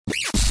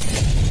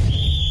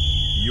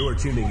You're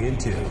tuning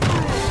into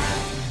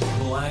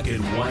Black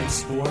and White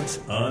Sports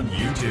on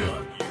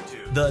YouTube.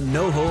 The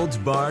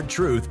no-holds-barred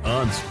truth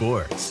on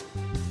sports.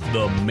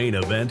 The main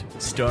event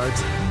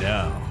starts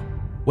now.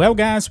 Well,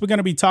 guys, we're going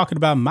to be talking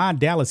about my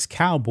Dallas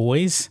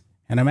Cowboys,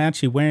 and I'm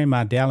actually wearing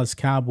my Dallas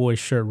Cowboys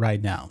shirt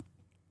right now.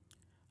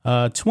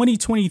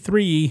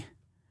 2023,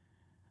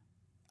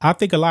 I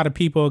think a lot of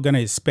people are going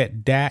to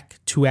expect Dak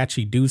to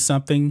actually do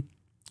something.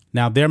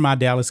 Now, they're my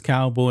Dallas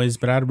Cowboys,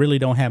 but I really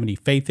don't have any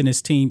faith in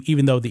this team,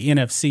 even though the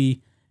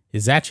NFC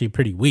is actually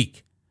pretty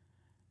weak.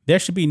 There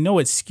should be no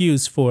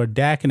excuse for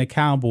Dak and the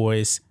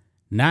Cowboys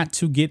not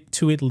to get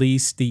to at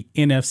least the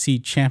NFC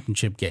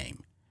Championship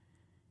game.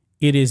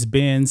 It has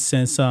been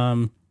since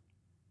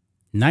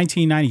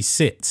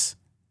 1996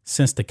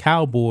 since the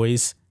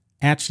Cowboys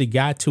actually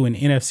got to an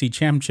NFC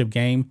Championship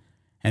game,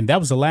 and that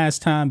was the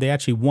last time they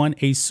actually won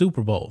a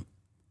Super Bowl.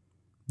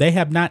 They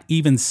have not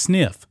even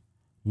sniffed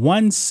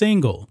one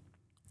single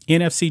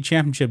NFC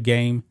Championship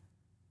game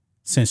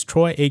since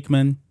Troy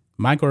Aikman,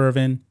 Michael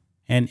Irvin,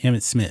 and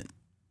Emmitt Smith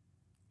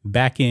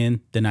back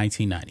in the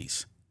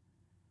 1990s.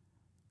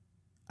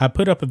 I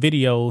put up a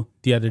video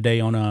the other day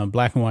on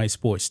Black and White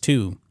Sports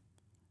 2,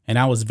 and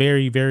I was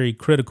very, very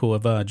critical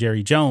of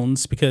Jerry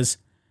Jones because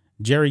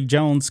Jerry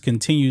Jones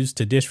continues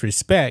to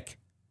disrespect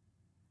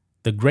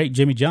the great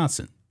Jimmy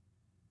Johnson,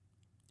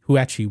 who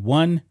actually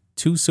won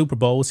 2 Super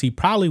Bowls. He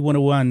probably would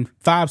have won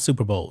 5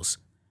 Super Bowls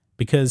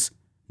because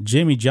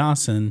Jimmy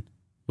Johnson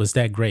was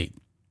that great,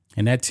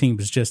 and that team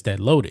was just that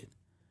loaded.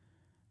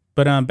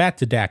 But back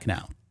to Dak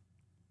now.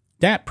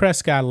 Dak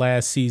Prescott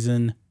last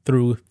season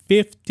threw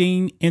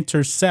 15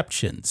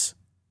 interceptions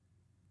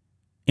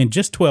in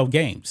just 12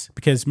 games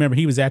because, remember,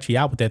 he was actually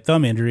out with that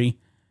thumb injury,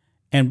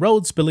 and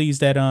Rhodes believes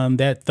that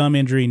that thumb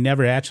injury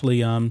never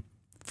actually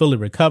fully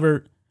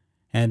recovered,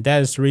 and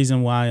that is the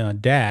reason why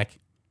Dak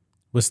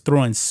was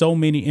throwing so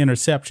many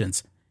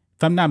interceptions.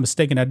 If I'm not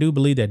mistaken, I do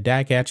believe that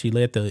Dak actually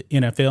led the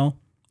NFL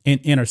in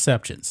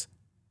interceptions.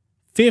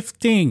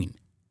 15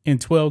 in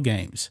 12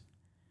 games.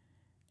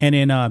 And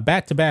in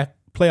back-to-back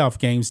playoff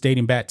games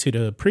dating back to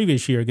the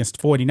previous year against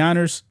the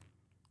 49ers,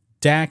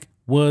 Dak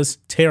was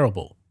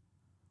terrible.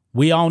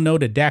 We all know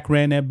that Dak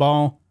ran that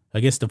ball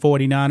against the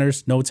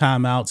 49ers, no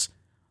timeouts.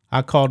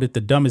 I called it the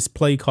dumbest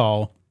play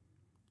call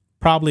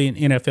probably in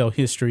NFL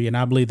history, and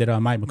I believe that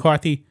Mike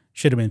McCarthy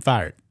should have been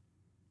fired.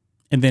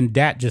 And then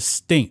Dak just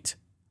stinked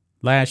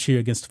last year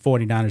against the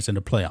 49ers in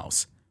the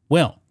playoffs.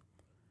 Well,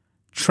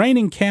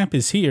 training camp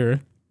is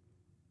here,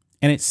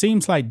 and it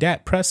seems like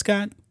Dak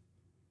Prescott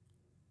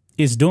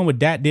is doing what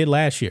Dak did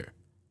last year,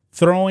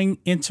 throwing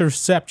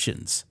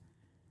interceptions.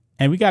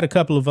 And we got a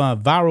couple of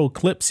viral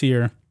clips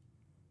here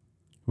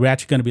we're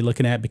actually going to be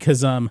looking at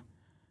because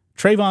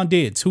Trevon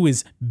Diggs, who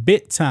is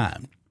bit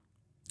time.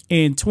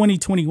 In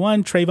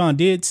 2021, Trevon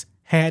Diggs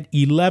had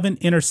 11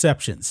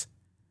 interceptions.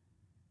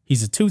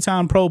 He's a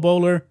 2-time Pro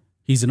Bowler.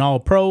 He's an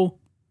All-Pro.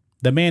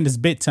 The man is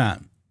bit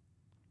time.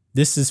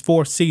 This is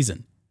 4th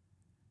season.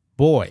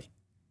 Boy,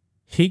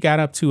 he got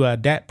up to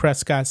Dak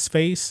Prescott's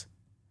face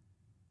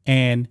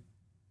and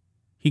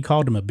he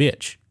called him a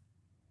bitch.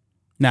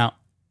 Now,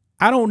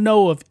 I don't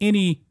know of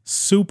any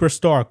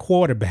superstar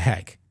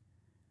quarterback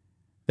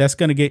that's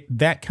going to get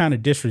that kind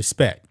of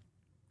disrespect.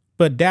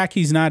 But Dak,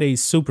 he's not a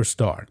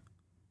superstar.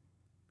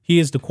 He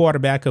is the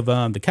quarterback of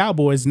the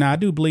Cowboys. Now, I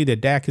do believe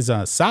that Dak is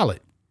solid,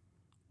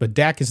 but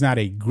Dak is not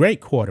a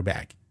great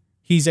quarterback.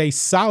 He's a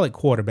solid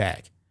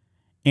quarterback.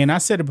 And I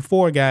said it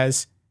before,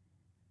 guys,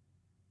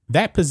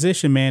 that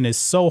position, man, is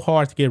so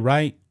hard to get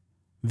right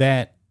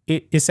that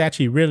it's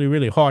actually really,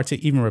 really hard to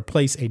even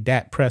replace a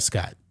Dak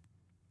Prescott.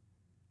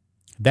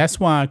 That's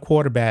why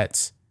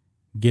quarterbacks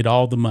get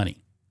all the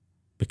money.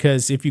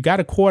 Because if you got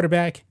a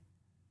quarterback,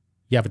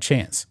 you have a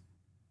chance.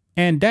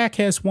 And Dak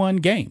has won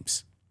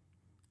games.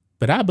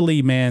 But I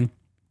believe, man,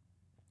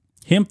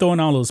 him throwing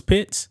all those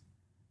picks,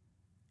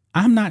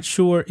 I'm not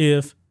sure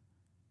if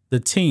the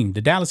team,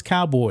 the Dallas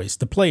Cowboys,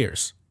 the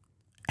players,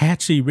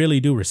 actually really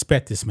do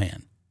respect this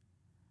man.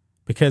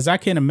 Because I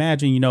can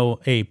imagine,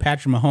 a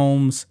Patrick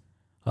Mahomes,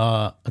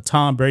 a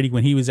Tom Brady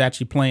when he was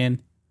actually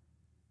playing,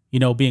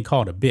 being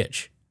called a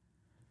bitch.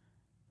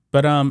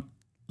 But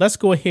let's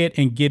go ahead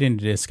and get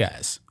into this,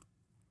 guys.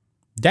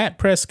 Dak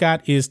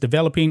Prescott is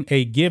developing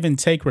a give and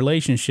take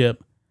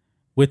relationship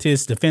with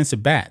his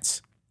defensive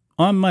backs.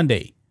 On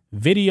Monday,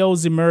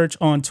 videos emerged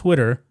on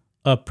Twitter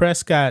of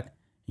Prescott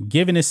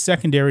giving his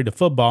secondary the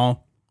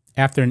football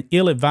after an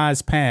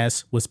ill-advised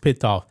pass was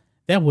picked off.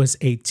 That was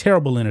a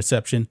terrible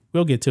interception.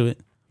 We'll get to it.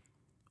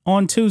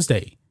 On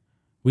Tuesday,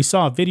 we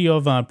saw a video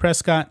of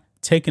Prescott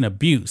taking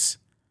abuse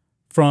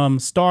from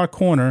star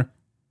corner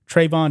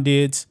Trevon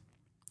Diggs,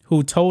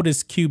 who told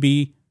his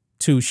QB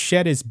to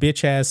shut his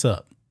bitch ass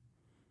up.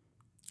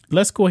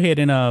 Let's go ahead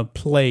and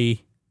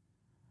play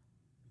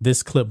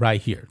this clip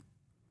right here.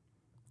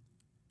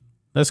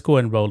 Let's go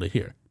ahead and roll it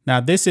here. Now,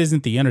 this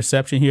isn't the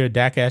interception here.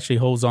 Dak actually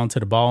holds on to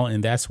the ball,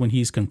 and that's when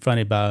he's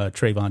confronted by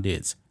Trevon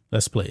Diggs.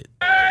 Let's play it.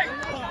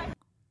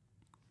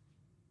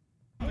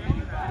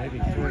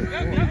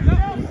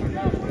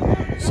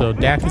 So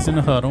Dak is in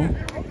the huddle.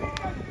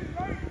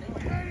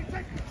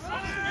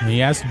 When he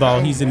has the ball,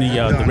 he's in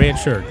the red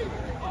shirt.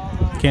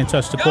 Can't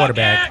touch the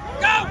quarterback.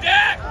 Go,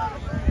 Dak!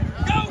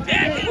 Go,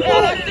 Dak!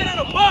 Get in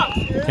the box!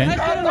 Okay.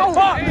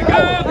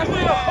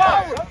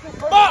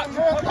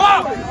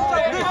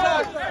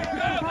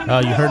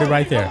 You heard it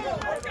right there.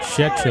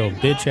 Shut your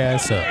bitch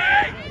ass up.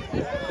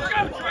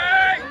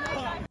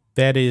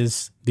 That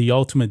is the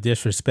ultimate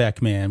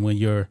disrespect, man, when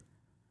you're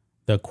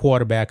the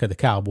quarterback of the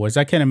Cowboys.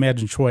 I can't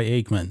imagine Troy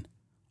Aikman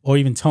or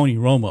even Tony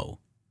Romo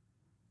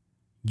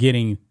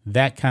getting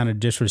that kind of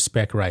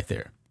disrespect right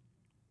there.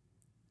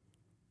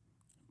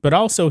 But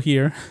also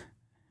here,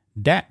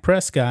 Dak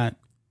Prescott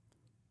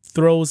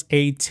throws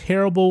a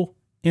terrible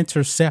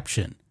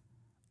interception.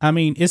 I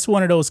mean, it's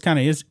one of those kind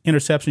of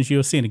interceptions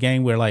you'll see in a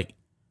game where, like,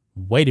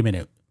 wait a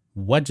minute,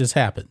 what just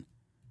happened?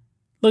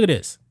 Look at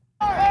this.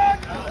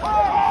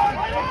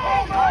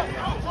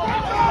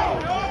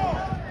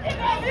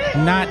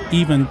 Not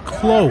even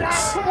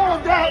close.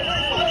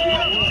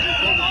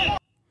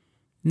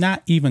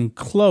 Not even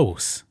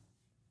close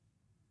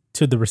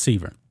to the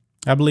receiver.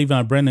 I believe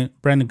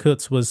Brandon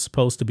Cooks was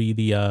supposed to be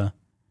the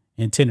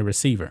intended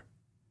receiver.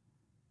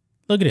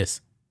 Look at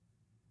this.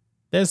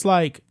 There's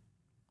like,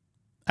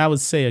 I would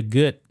say, a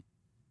good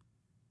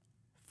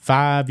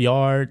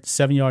 5-yard,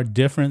 7-yard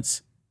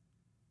difference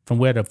from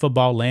where the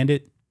football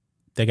landed.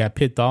 They got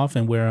picked off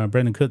and where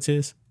Brandon Cooks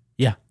is.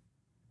 Yeah.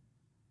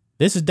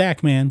 This is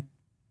Dak, man.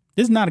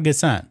 This is not a good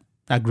sign.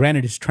 Now,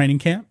 granted, it's training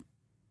camp.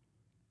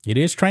 It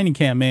is training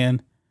camp,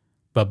 man.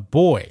 But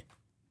boy,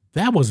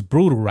 that was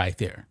brutal right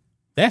there.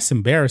 That's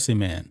embarrassing,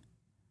 man.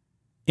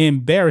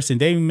 Embarrassing.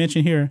 They even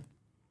mentioned here,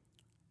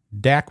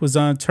 Dak was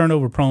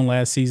turnover prone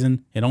last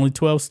season. In only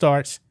 12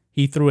 starts,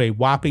 he threw a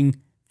whopping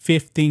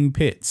 15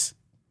 picks.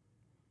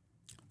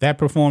 That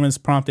performance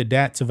prompted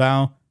Dak to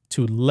vow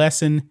to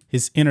lessen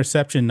his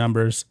interception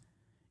numbers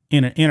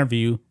in an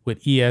interview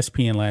with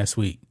ESPN last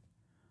week.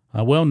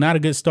 Well, not a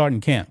good start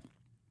in camp.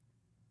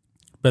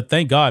 But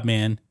thank God,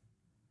 man,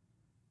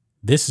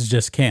 this is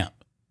just camp.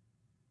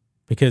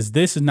 Because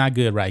this is not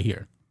good right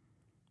here.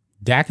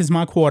 Dak is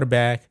my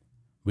quarterback.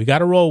 We got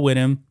to roll with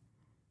him.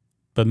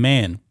 But,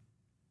 man,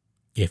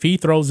 if he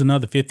throws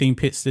another 15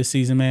 picks this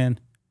season,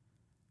 man,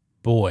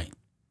 boy,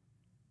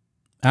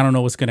 I don't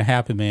know what's going to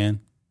happen,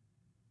 man.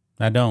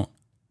 I don't.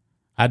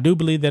 I do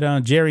believe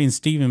that Jerry and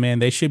Steven, man,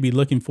 they should be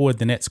looking for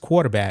the next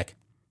quarterback.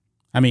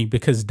 I mean,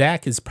 because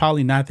Dak is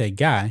probably not that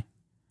guy.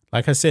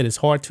 Like I said, it's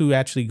hard to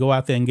actually go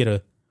out there and get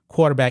a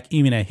quarterback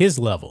even at his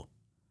level.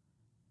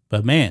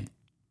 But, man,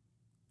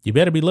 you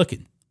better be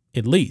looking,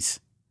 at least.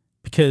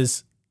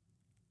 Because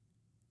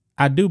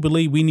I do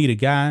believe we need a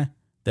guy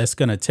that's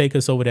going to take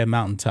us over that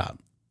mountaintop.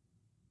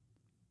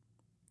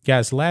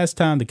 Guys, last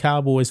time the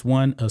Cowboys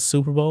won a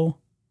Super Bowl,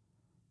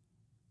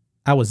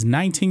 I was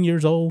 19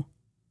 years old,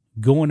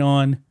 going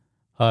on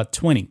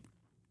 20.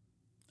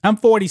 I'm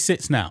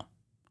 46 now.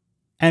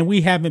 And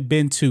we haven't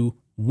been to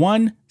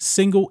one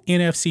single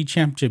NFC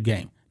championship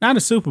game. Not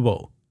a Super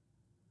Bowl.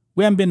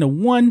 We haven't been to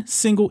one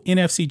single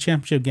NFC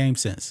championship game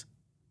since.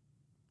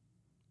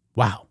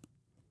 Wow.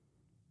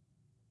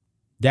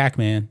 Dak,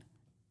 man.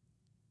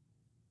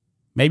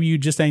 Maybe you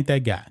just ain't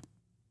that guy.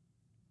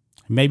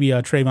 Maybe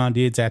Trevon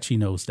Diggs actually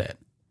knows that.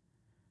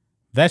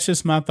 That's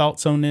just my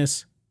thoughts on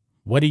this.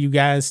 What do you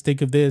guys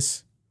think of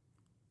this?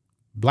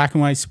 Black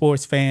and white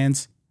sports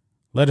fans,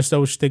 let us know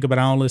what you think about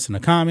all this in the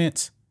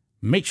comments.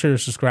 Make sure to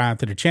subscribe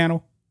to the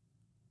channel.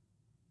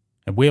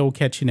 And we'll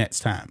catch you next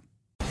time.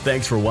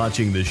 Thanks for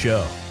watching the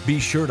show. Be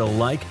sure to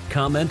like,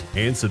 comment,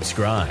 and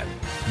subscribe.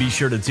 Be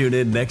sure to tune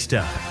in next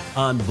time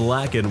on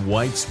Black and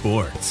White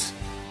Sports.